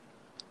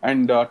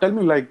And tell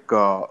me,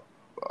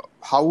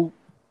 how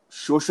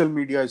social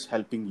media is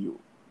helping you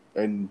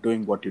in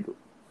doing what you do.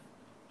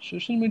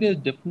 Social media is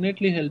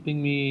definitely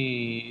helping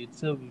me.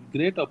 It's a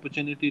great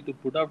opportunity to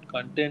put out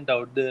content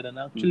out there and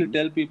actually Mm-hmm.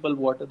 tell people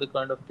what are the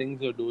kind of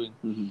things you're doing.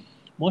 Mm-hmm.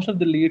 Most of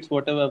the leads,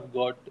 whatever I've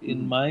got in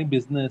Mm-hmm. my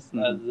business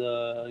Mm-hmm.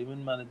 as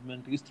event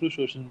management, is through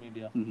social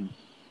media, Mm-hmm.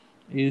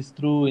 is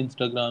through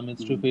Instagram,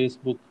 it's through Mm-hmm.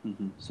 Facebook.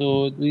 Mm-hmm.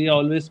 So we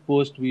always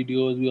post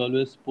videos, we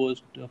always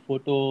post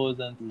photos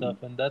and Mm-hmm. stuff,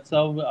 and that's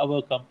how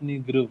our company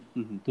grew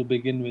Mm-hmm. to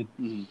begin with.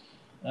 Mm-hmm.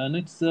 And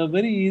it's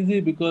very easy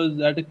because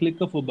at a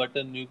click of a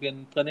button, you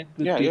can connect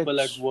with Yeah,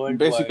 people at it's worldwide.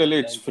 basically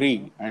it's Like you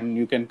know, free and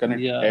you can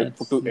connect yeah,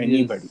 it's to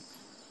anybody. yes.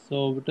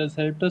 So it has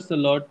helped us a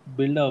lot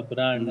build our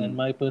brand Mm-hmm. and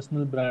my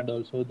personal brand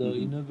also, the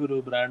Mm-hmm. Inaguru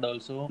brand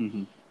also,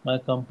 Mm-hmm. my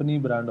company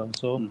brand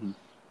also. Mm-hmm.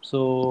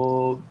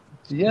 So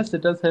yes,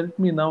 it has helped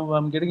me. Now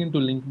I'm getting into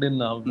LinkedIn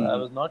now. I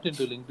Mm-hmm. was not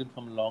into LinkedIn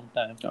from a long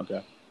time.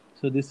 Okay.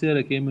 So this year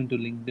I came into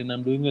LinkedIn.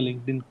 I'm doing a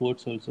LinkedIn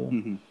course also.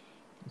 Mm-hmm.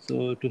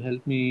 So to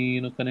help me,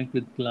 connect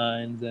with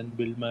clients and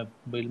build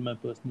my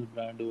personal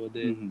brand over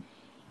there.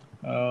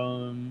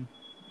 Mm-hmm.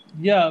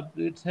 Yeah,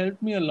 it's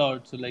helped me a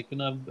lot. So like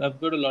I've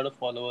got a lot of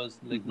followers.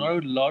 Like Mm-hmm.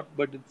 not a lot,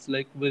 but it's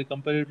like very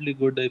comparatively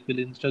good. I feel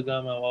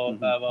Instagram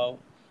Mm-hmm. I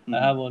Mm-hmm.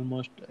 have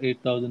almost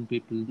 8,000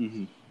 people,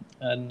 Mm-hmm.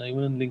 and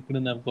even on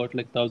LinkedIn I've got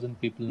like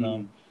 1,000 people now,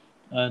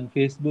 Mm-hmm. and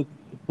Facebook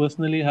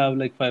personally have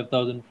like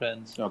 5,000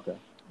 friends. Okay.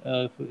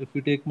 If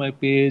you take my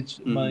page,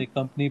 Mm-hmm. my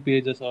company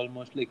page has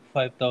almost like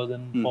 5,000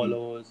 Mm-hmm.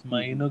 followers.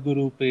 My Mm-hmm. Inner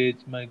Guru page,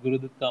 my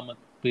Gurudat Kamat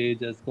page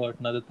has got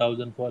another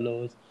 1,000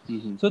 followers.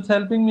 Mm-hmm. So it's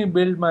helping me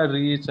build my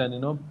reach and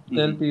tell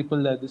Mm-hmm.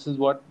 people that this is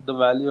what the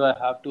value I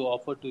have to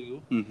offer to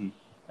you. Mm-hmm.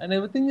 And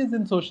everything is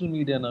in social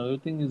media now.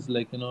 Everything is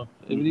like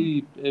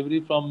Mm-hmm. every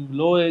from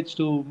low age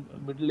to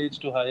middle age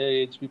to higher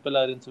age, people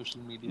are in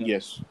social media.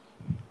 Yes.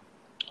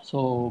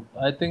 So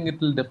I think it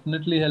will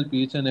definitely help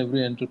each and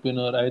every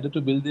entrepreneur either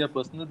to build their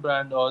personal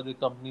brand or the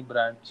company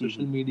brand. Mm-hmm.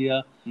 Social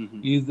media Mm-hmm.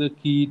 is the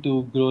key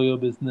to grow your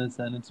business,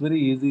 and it's very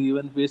easy.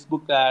 Even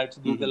Facebook ads,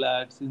 Mm-hmm. Google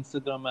ads,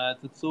 Instagram ads,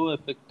 it's so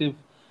effective.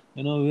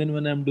 Even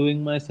when I'm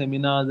doing my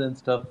seminars and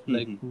stuff,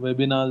 like Mm-hmm.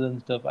 webinars and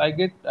stuff, I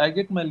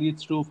get my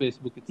leads through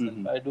Facebook itself.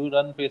 Mm-hmm. I do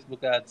run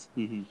Facebook ads,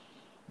 Mm-hmm.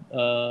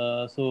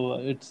 so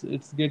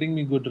it's getting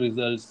me good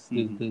results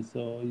these Mm-hmm. days.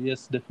 So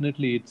yes,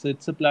 definitely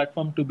it's a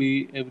platform to be.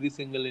 Every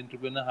single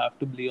entrepreneur have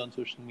to be on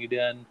social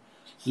media and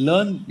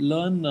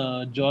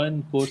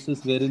join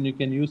courses wherein you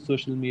can use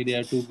social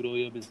media to grow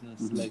your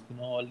business, Mm-hmm. like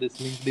all these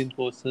LinkedIn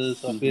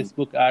courses or Mm-hmm.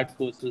 Facebook ad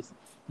courses.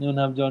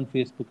 I've joined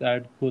Facebook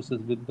ad courses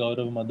with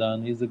Gaurav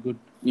Madan. He's a good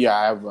Yeah,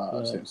 I have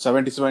uh,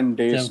 77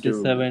 days to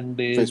 77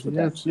 days. Facebook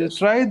Yes, ads. you Yes.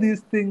 try these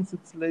things.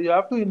 It's like you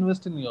have to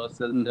invest in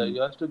yourself. Yeah, Mm-hmm.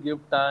 you have to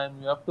give time.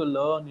 You have to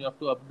learn. You have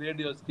to upgrade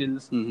your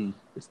skills. Mm-hmm.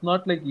 It's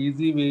not like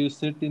easy where you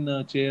sit in a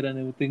chair and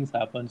everything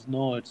happens.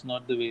 No, it's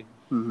not the way.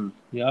 Mm-hmm.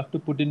 You have to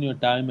put in your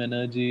time,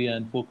 energy,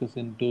 and focus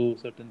into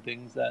certain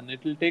things, and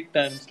it will take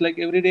time. It's like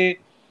every day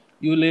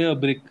you lay a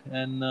brick,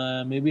 and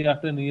maybe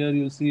after a year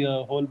you'll see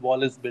a whole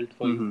wall is built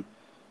for you. Mm-hmm.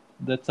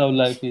 That's how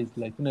life is.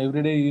 Like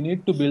every day you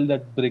need to build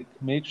that brick.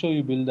 Make sure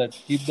you build that.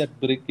 Keep that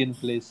brick in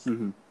place.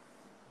 Mm-hmm.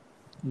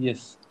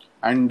 Yes.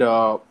 And there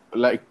are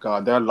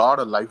a lot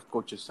of life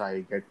coaches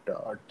I get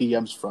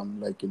TMs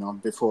from,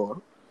 before,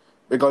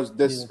 because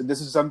this Yes. this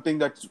is something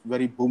that's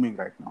very booming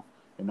right now.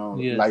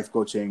 Yes. Life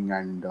coaching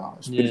and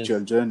spiritual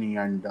Yes. journey,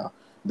 and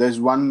there's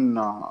one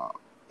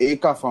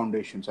Eka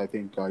Foundations. I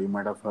think you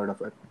might have heard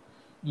of it.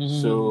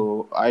 Mm-hmm.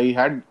 So I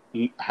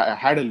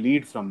had a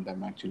lead from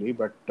them actually,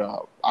 but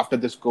after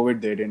this COVID,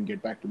 they didn't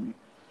get back to me. Okay.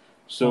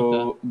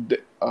 So,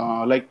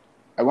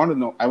 I want to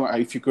know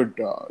if you could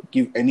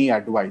give any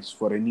advice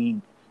for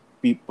any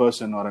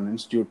person or an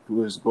institute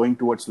who is going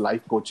towards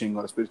life coaching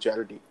or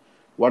spirituality.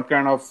 What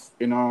kind of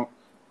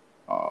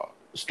uh,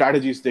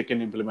 strategies they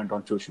can implement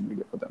on social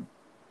media for them?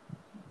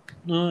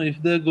 No,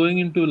 if they're going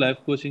into life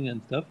coaching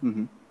and stuff,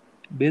 Mm-hmm.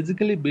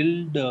 basically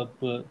build up,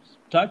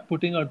 start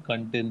putting out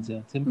contents.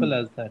 Yeah, simple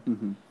as that.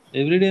 Mm-hmm.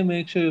 Every day,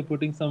 make sure you're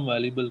putting some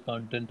valuable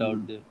content out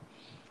Mm-hmm.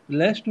 there.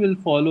 Rest will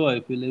follow. I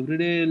feel every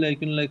day,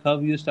 like how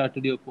you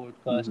started your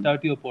podcast. Mm-hmm.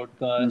 Start your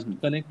podcast. Mm-hmm.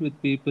 Connect with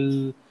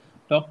people.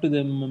 Talk to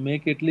them.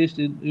 Make at least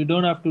you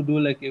don't have to do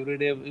like every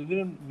day.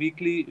 Even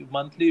weekly,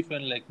 monthly, you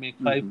can like make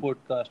five Mm-hmm.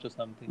 podcasts or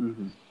something.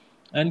 Mm-hmm.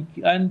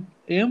 And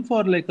aim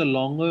for like a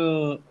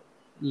longer,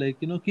 like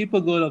keep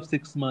a goal of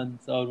 6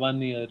 months or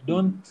 1 year. Mm-hmm.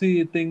 Don't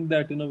see think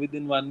that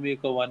within 1 week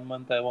or 1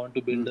 month I want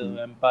to build Mm-hmm. an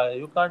empire.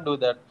 You can't do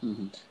that.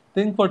 Mm-hmm.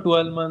 Think for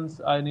 12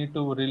 months I need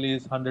to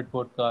release 100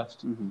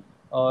 podcasts, Mm-hmm.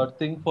 or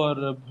think for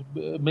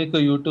make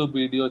a YouTube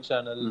video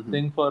channel. Mm-hmm.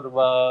 Think for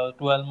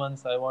 12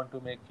 months I want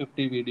to make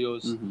 50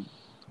 videos. Mm-hmm.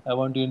 I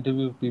want to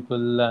interview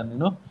people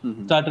and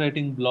Mm-hmm. start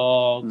writing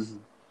blogs. Mm-hmm.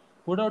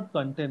 Put out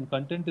content.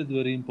 Content is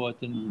very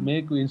important. Mm-hmm.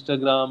 Make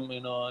Instagram.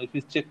 If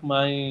you check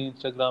my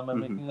Instagram, I'm Mm-hmm.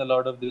 making a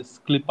lot of this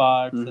clip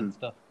arts Mm-hmm. and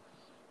stuff.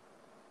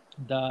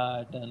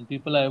 that, and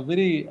people are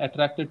very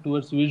attracted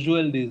towards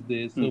visual these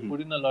days, so Mm-hmm.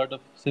 put in a lot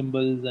of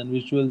symbols and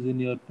visuals in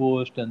your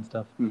post and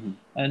stuff. Mm-hmm.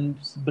 And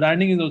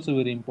branding is also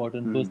very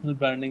important. Mm-hmm. Personal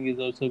branding is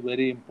also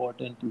very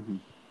important. Mm-hmm.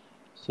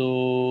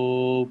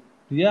 So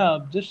yeah,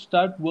 just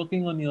start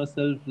working on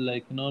yourself,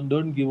 like,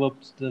 don't give up.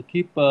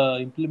 Keep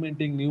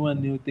implementing new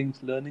and new things,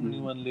 learning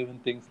new and new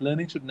things.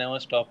 Learning should never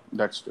stop.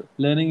 That's true.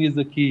 Learning is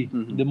the key.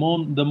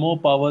 Mm-hmm. The more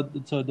power,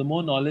 so the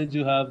more knowledge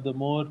you have, the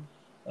more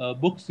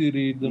books you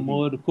read, the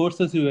more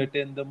courses you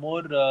attend, the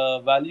more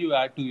value you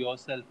add to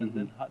yourself, and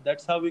then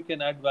that's how we can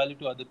add value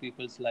to other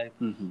people's life.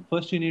 Mm-hmm.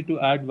 First, you need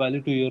to add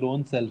value to your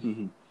own self.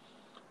 Mm-hmm.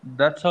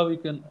 That's how we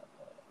can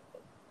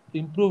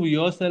improve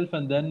yourself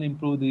and then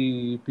improve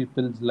the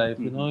people's life.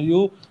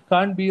 You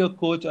can't be a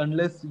coach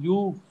unless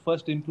you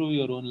first improve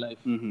your own life.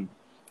 Mm-hmm.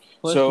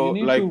 First, you So,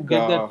 need to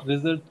get that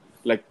result.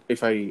 like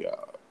if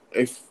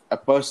a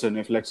person,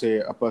 if let's say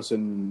a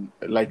person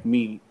like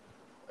me,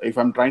 if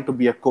I'm trying to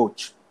be a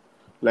coach,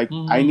 like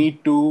I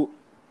need to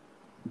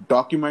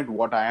document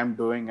what I am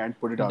doing and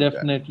put it out there.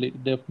 Definitely.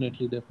 That's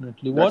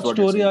What what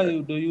you're story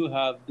saying, do you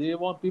have? They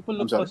want people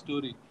look sorry? for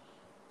story.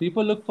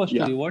 People look for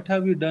story. Yeah. What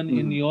have you done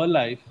in your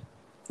life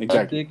that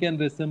Exactly. they can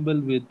resemble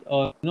with?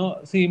 Or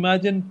see,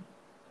 imagine.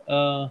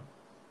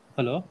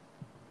 Hello.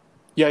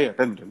 Yeah.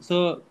 Tell me.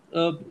 So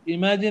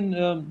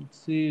imagine,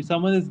 see,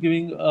 someone is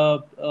giving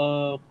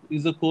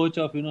is a coach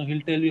of,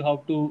 he'll tell you how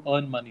to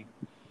earn money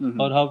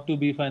or how to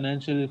be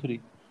financially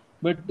free.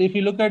 But if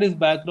you look at his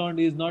background,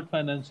 he is not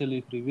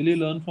financially free. Will you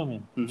learn from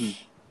him?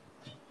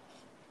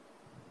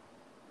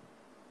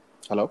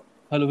 Hello.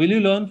 Hello, will you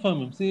learn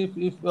from him? See,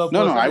 if a No,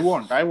 person I is,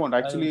 won't.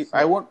 Actually,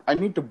 I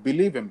need to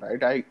believe him,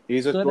 right?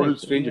 He's a total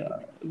correct, stranger to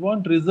yeah, me.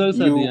 want results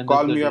at the You end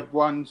call of the me day. up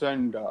once,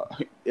 and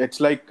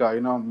it's like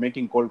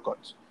making cold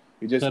calls.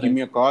 You just give Correct.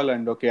 me a call,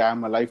 and okay,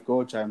 I'm a life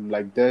coach. I'm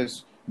like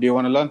this. Do you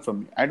want to learn from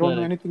me? I don't know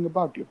Correct. anything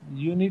about you.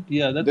 You need,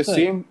 yeah, The that's why.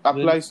 same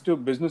applies to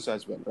business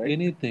as well, right?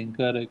 Anything,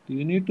 correct.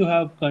 You need to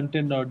have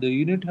content out there.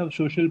 You need to have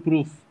social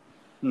proof.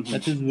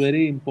 That is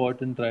very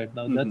important right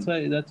now.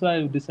 That's why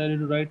I decided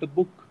to write a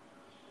book.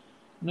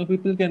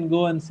 People can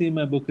go and see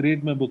my book,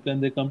 read my book,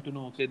 and they come to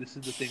know, okay, this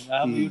is the thing.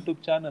 I have a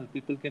YouTube channel.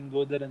 People can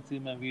go there and see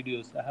my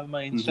videos. I have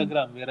my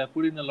Instagram where I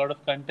put in a lot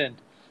of content.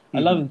 I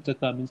love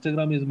Instagram.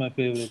 Instagram is my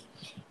favorite.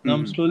 Now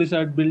I'm slowly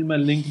start building my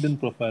LinkedIn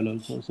profile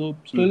also. So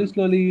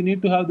slowly, you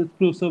need to have this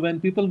proof. So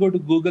when people go to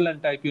Google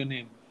and type your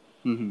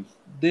name,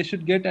 they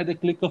should get at a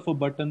click of a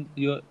button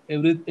your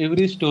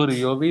every story,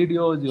 your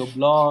videos, your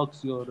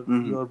blogs, your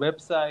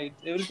websites,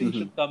 everything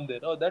should come there.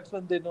 Oh, that's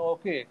when they know,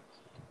 okay,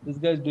 this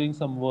guy is doing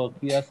some work.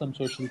 He has some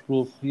social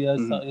proof.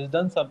 He's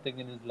done something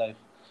in his life.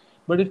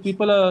 But if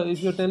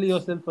you tell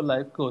yourself a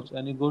life coach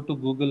and you go to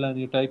Google and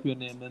you type your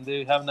name and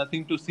they have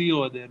nothing to see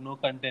over there, no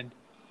content,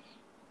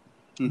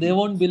 they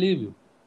won't believe you.